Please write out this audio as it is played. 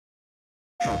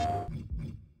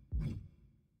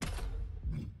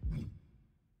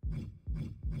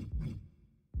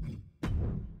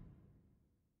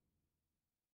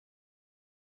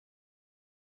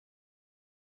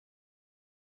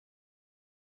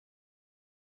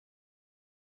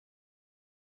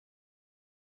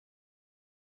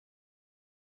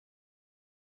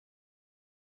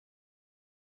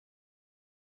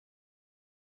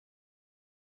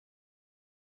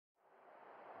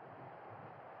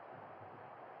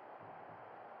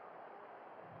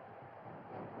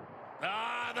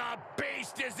Ah, the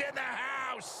beast is in the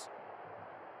house!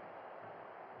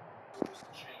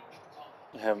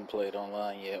 I haven't played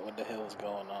online yet. What the hell is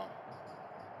going on?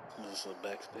 Is this a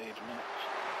backstage match?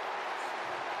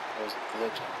 Or is it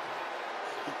glitching?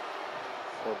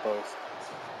 Or both?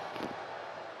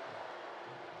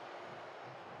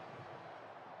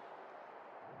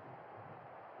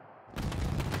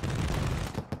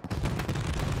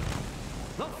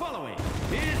 The following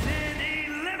is an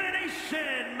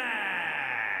elimination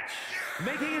match.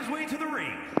 Making his way to the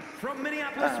ring from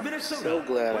Minneapolis, Minnesota. So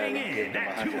glad I weighing didn't give in them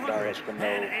at $100 extra mode.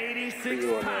 286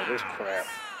 This pounds. crap.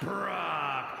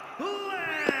 Brock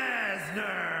Lesnar.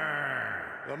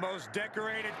 The most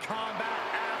decorated combat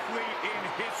athlete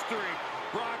in history.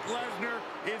 Brock Lesnar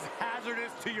is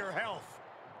hazardous to your health.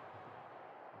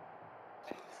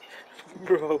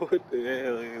 Bro, what the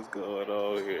hell is going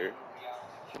on here?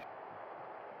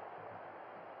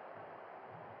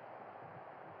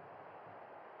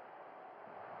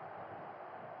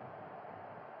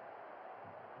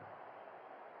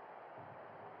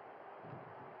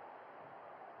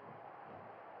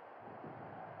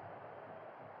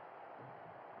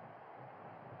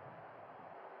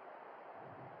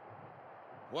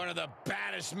 One of the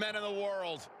baddest men in the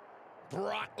world,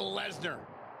 Brock Lesnar.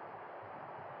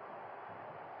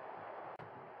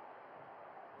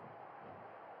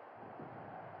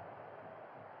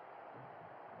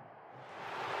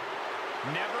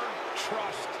 Never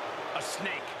trust a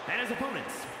snake. And his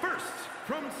opponents, first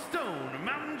from Stone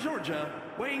Mountain, Georgia,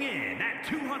 weighing in at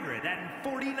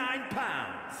 249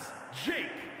 pounds, Jake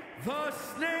the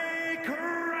Snake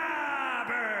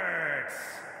Roberts.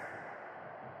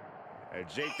 And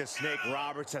Jake the Snake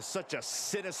Roberts has such a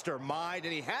sinister mind,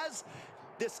 and he has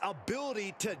this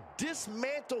ability to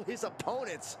dismantle his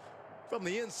opponents from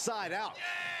the inside out. Yeah!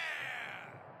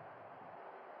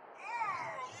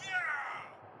 Oh, yeah!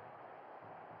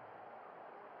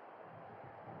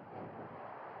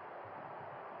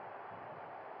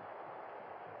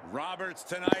 Roberts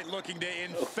tonight looking to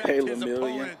infect his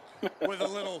opponent with a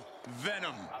little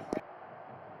venom.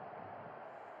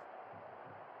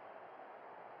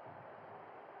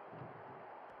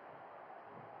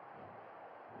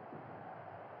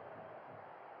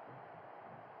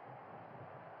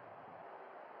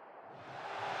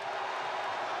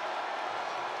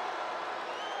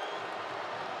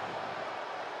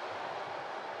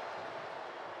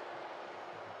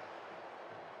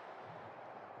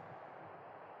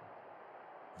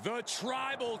 The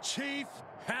Tribal Chief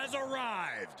has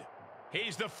arrived.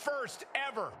 He's the first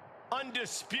ever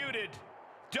undisputed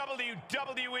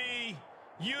WWE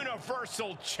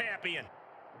Universal Champion.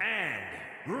 And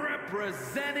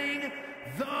representing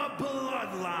the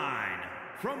Bloodline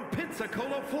from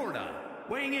Pensacola, Florida,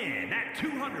 weighing in at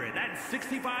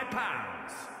 265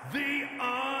 pounds, the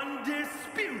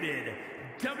undisputed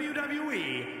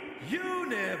WWE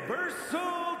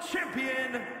Universal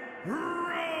Champion,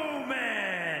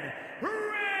 Roman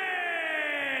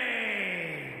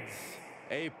Reigns.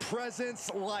 A presence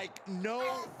like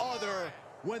no other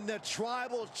when the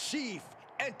Tribal Chief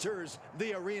enters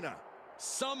the arena.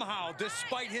 Somehow,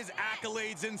 despite his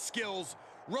accolades and skills,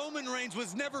 Roman Reigns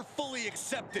was never fully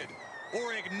accepted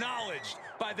or acknowledged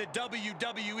by the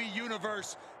WWE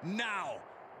Universe. Now,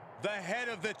 the head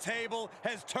of the table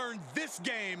has turned this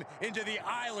game into the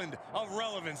island of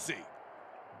relevancy.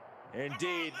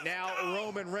 Indeed, now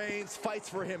Roman Reigns fights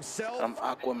for himself, I'm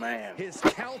Aquaman, his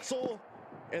council,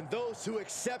 and those who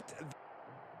accept.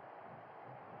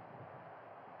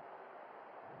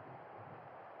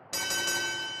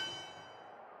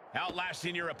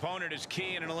 Outlasting your opponent is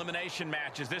key in an elimination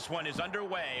match, as this one is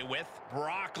underway with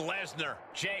Brock Lesnar,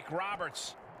 Jake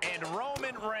Roberts, and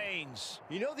Roman Reigns.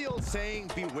 You know the old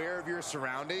saying, beware of your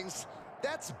surroundings?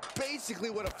 That's basically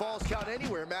what a Falls Count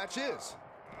Anywhere match is.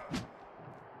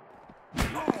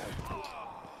 Oh!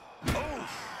 Oh!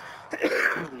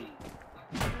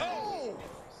 Oh!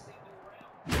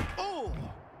 Oh!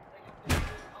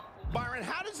 Byron,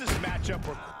 how does this matchup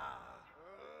work?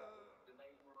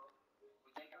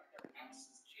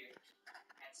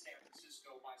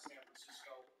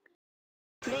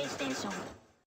 PlayStation